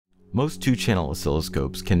Most two-channel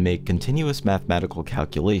oscilloscopes can make continuous mathematical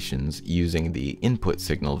calculations using the input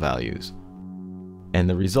signal values, and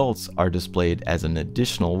the results are displayed as an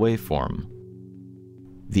additional waveform.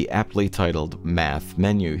 The aptly titled Math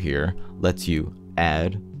menu here lets you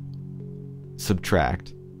add,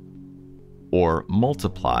 subtract, or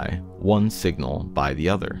multiply one signal by the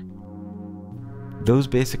other. Those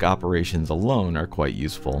basic operations alone are quite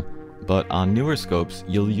useful, but on newer scopes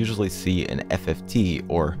you'll usually see an FFT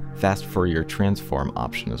or fast Fourier transform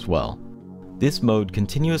option as well. This mode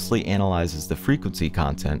continuously analyzes the frequency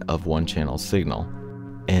content of one channel signal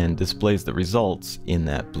and displays the results in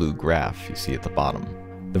that blue graph you see at the bottom.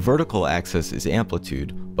 The vertical axis is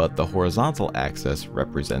amplitude, but the horizontal axis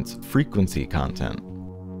represents frequency content.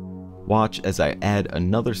 Watch as I add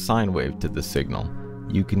another sine wave to the signal.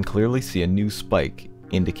 You can clearly see a new spike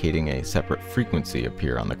indicating a separate frequency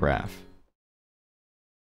appear on the graph.